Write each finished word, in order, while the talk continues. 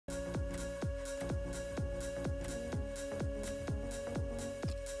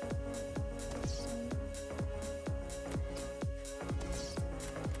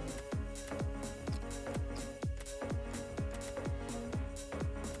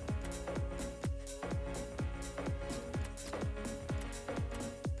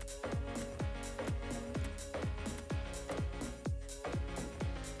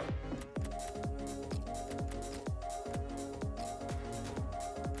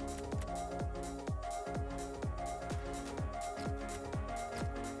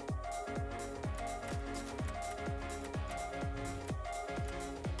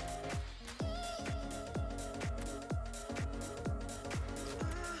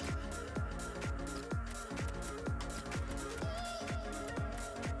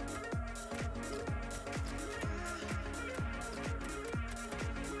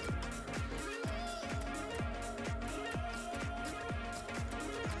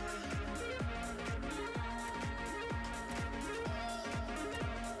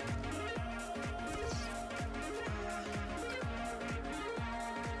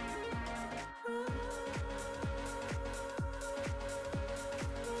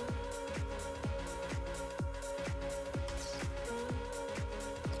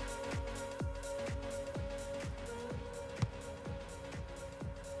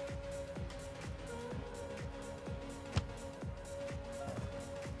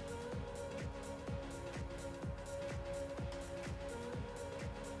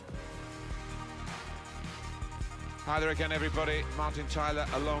Hi there again, everybody. Martin Tyler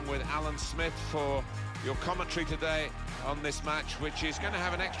along with Alan Smith for your commentary today on this match, which is going to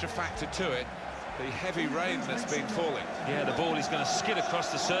have an extra factor to it, the heavy rain that's been falling. Yeah, the ball is going to skid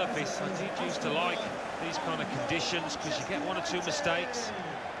across the surface. I did used to like these kind of conditions because you get one or two mistakes.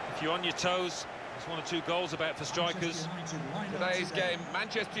 If you're on your toes, there's one or two goals about for strikers. Today's game,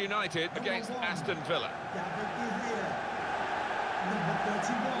 Manchester United against Aston Villa. Number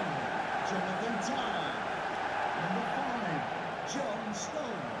 31, Jonathan Tah. Number 5, John Stone.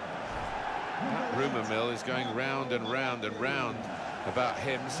 That rumour mill is going round and round and round about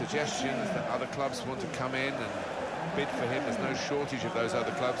him, suggestions that other clubs want to come in and bid for him. There's no shortage of those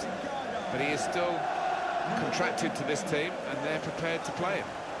other clubs, but he is still contracted to this team and they're prepared to play him.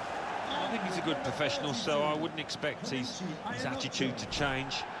 I think he's a good professional, so I wouldn't expect his attitude to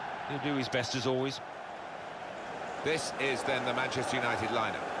change. He'll do his best as always. This is then the Manchester United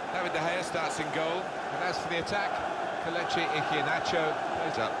lineup. David De Gea starts in goal, and as for the attack, Kelechi Iheanacho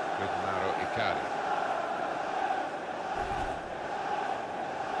plays up with Mauro Icardi.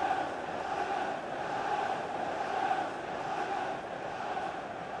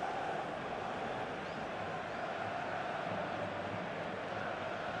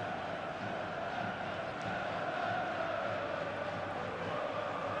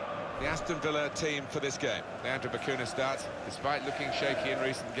 The Aston Villa team for this game. Leandro Bacuna starts, despite looking shaky in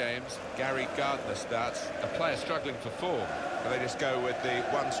recent games. Gary Gardner starts, a player struggling for form, but they just go with the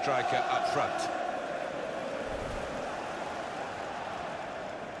one striker up front.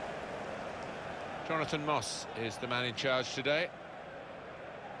 Jonathan Moss is the man in charge today.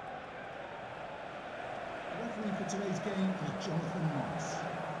 Referee for today's game is Jonathan Moss.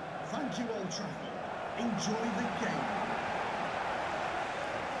 Thank you, Old Trafford. Enjoy the game.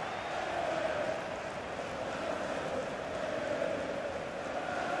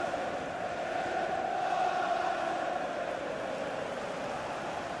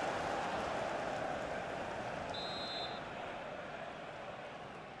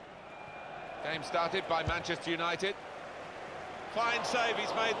 Game started by Manchester United. Fine save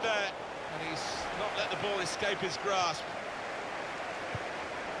he's made there, and he's not let the ball escape his grasp.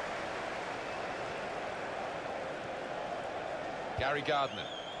 Gary Gardner.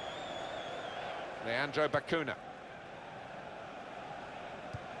 Leandro Bacuna.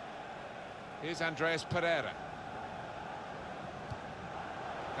 Here's Andreas Pereira.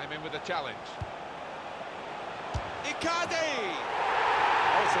 Came in with a challenge. Icardi!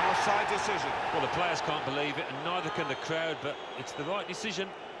 Oh, it's an offside decision. Well, the players can't believe it, and neither can the crowd, but it's the right decision.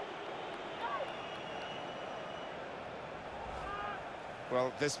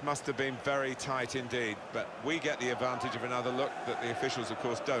 Well, this must have been very tight indeed, but we get the advantage of another look that the officials, of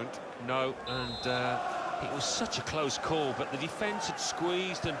course, don't. No, and it was such a close call, but the defence had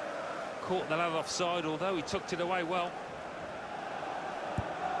squeezed and caught the lad offside, although he tucked it away well.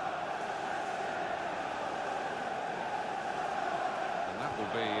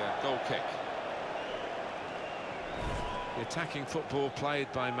 Will be a goal kick. The attacking football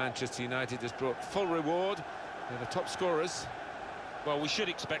played by Manchester United has brought full reward. They're the top scorers. Well, we should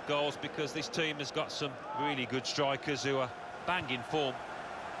expect goals because this team has got some really good strikers who are bang in form.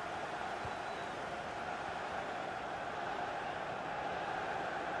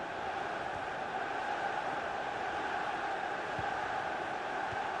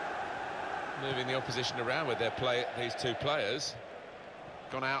 Moving the opposition around with these two players.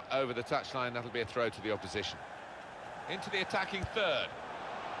 Gone out over the touchline, that'll be a throw to the opposition. Into the attacking third.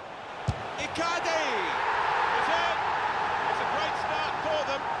 Icardi! It's in! It's a great start for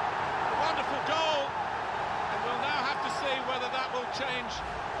them. A wonderful goal. And we'll now have to see whether that will change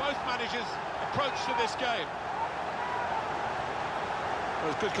both managers' approach to this game.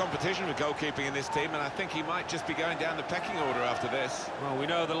 Well, there's good competition with goalkeeping in this team, and I think he might just be going down the pecking order after this. Well, we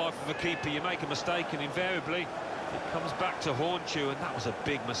know the life of a keeper, you make a mistake and invariably it comes back to haunt you, and that was a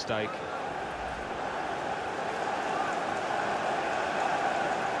big mistake.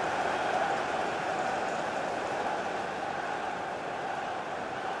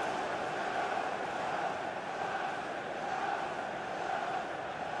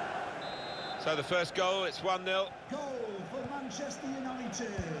 So the first goal, it's 1-0. Goal for Manchester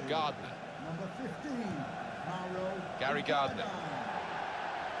United. Gardner. Number 15, Mauro. Gary Gardner.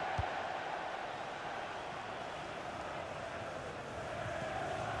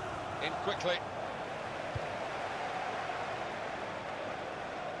 In quickly.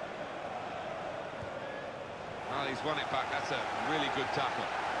 Well, he's won it back. That's a really good tackle.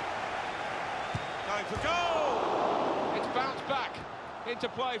 Going for goal! It's bounced back into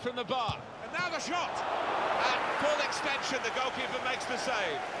play from the bar. And now the shot! At full extension, the goalkeeper makes the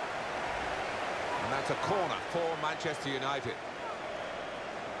save. And that's a corner for Manchester United.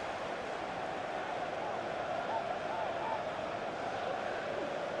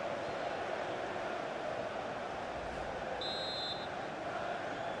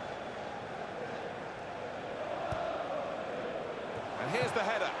 And here's the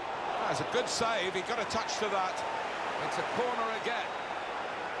header. That's a good save. He got a touch to that. It's a corner again.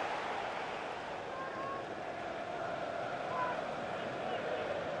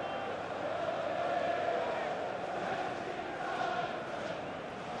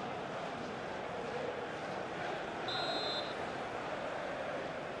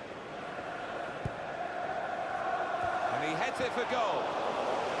 And he heads it for goal.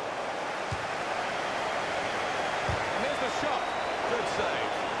 And here's the shot. Good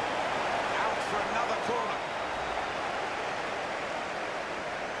save. Out for another corner.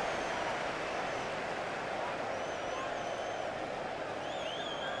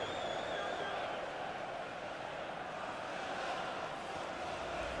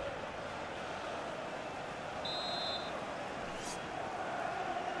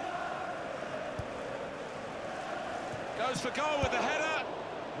 Goes for goal with the header.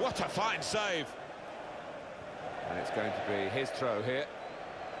 What a fine save. And it's going to be his throw here.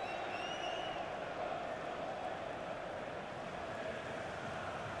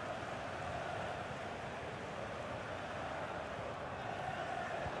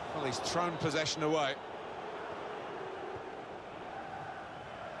 Well, he's thrown possession away.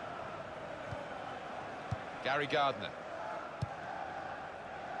 Gary Gardner.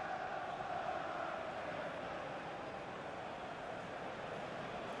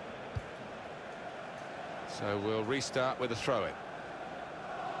 So we'll restart with a throw-in.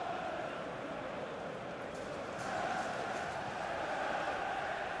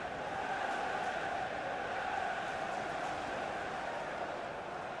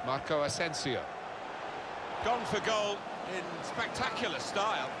 Marco Asensio. Gone for goal in spectacular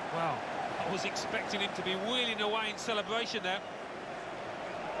style. Well, I was expecting him to be wheeling away in celebration there.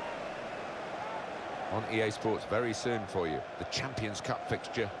 On EA Sports very soon for you, the Champions Cup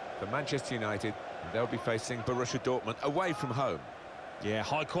fixture for Manchester United. They'll be facing Borussia Dortmund away from home. Yeah,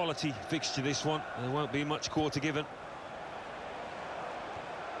 high-quality fixture this one. There won't be much quarter given.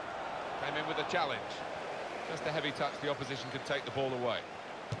 Came in with a challenge. Just a heavy touch, the opposition could take the ball away.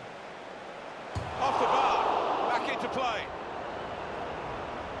 Off the bar, back into play.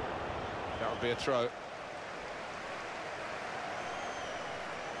 That would be a throw.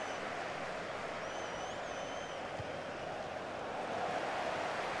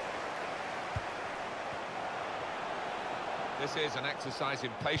 This is an exercise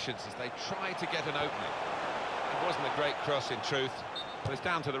in patience as they try to get an opening. It wasn't a great cross in truth, but it's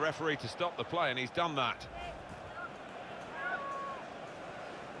down to the referee to stop the play, and he's done that.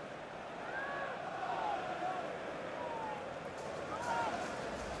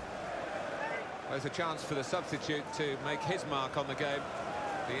 There's a chance for the substitute to make his mark on the game.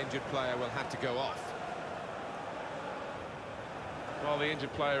 The injured player will have to go off. Well, the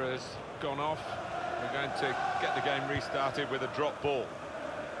injured player has gone off. We're going to get the game restarted with a drop ball.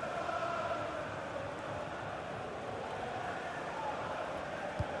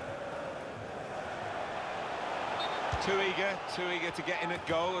 Too eager to get in at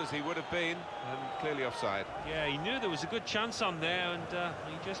goal as he would have been, and clearly offside. Yeah, he knew there was a good chance on there, and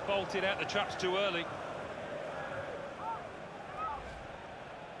he just bolted out the traps too early.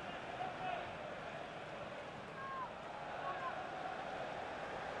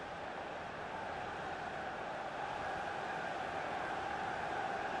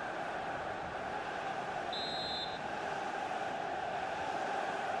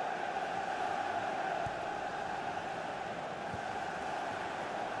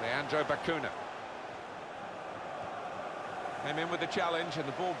 Leandro Bacuna came in with the challenge and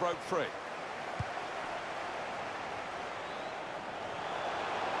the ball broke free.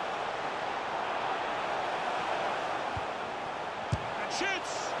 And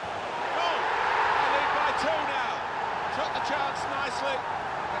shoots! Goal! They lead by 2 now. Took the chance nicely,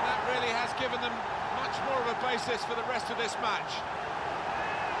 and that really has given them much more of a basis for the rest of this match.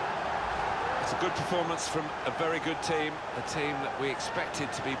 It's a good performance from a very good team, a team that we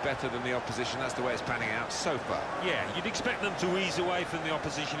expected to be better than the opposition. That's the way it's panning out so far. Yeah, you'd expect them to ease away from the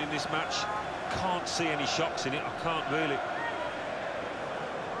opposition in this match. Can't see any shocks in it, I can't really.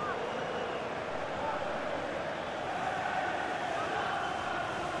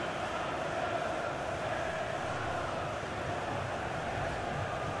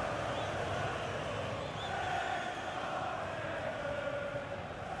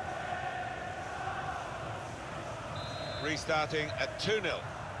 Restarting at 2-0.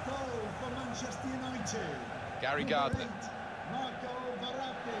 Goal for Manchester United. Gary Number Gardner. 8, Marco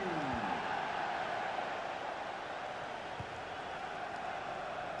Verratti.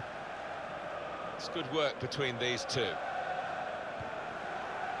 It's good work between these two.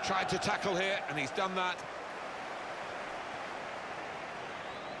 Tried to tackle here, and he's done that.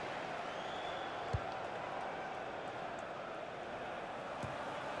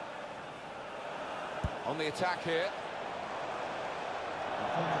 On the attack here. The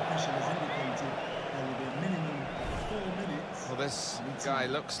fourth official has indicated there will be a minimum of 4 minutes. Well, this guy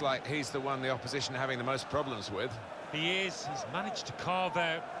looks like he's the one the opposition are having the most problems with. He is. He's managed to carve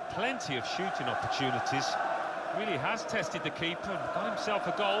out plenty of shooting opportunities. Really has tested the keeper and got himself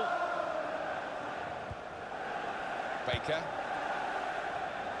a goal. Baker.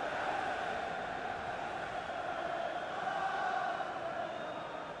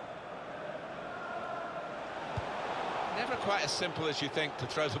 Never quite as simple as you think to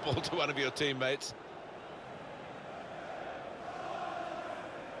throw the ball to one of your teammates.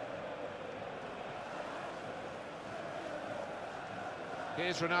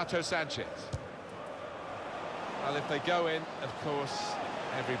 Here's Renato Sanchez. Well, if they go in, of course,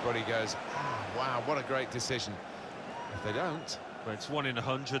 everybody goes, ah, wow, what a great decision. If they don't... Well, it's 1 in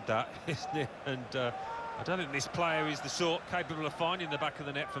 100, that, isn't it? And I don't think this player is the sort capable of finding the back of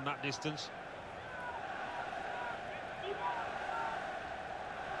the net from that distance.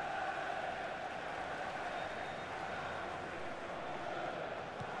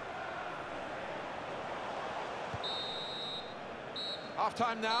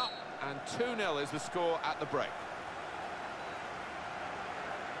 Half-time now, and 2-0 is the score at the break.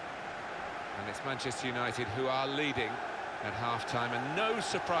 And it's Manchester United who are leading at half-time, and no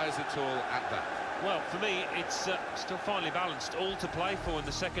surprise at all at that. Well, for me, it's still finely balanced, all to play for in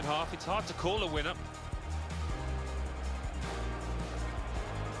the second half. It's hard to call a winner.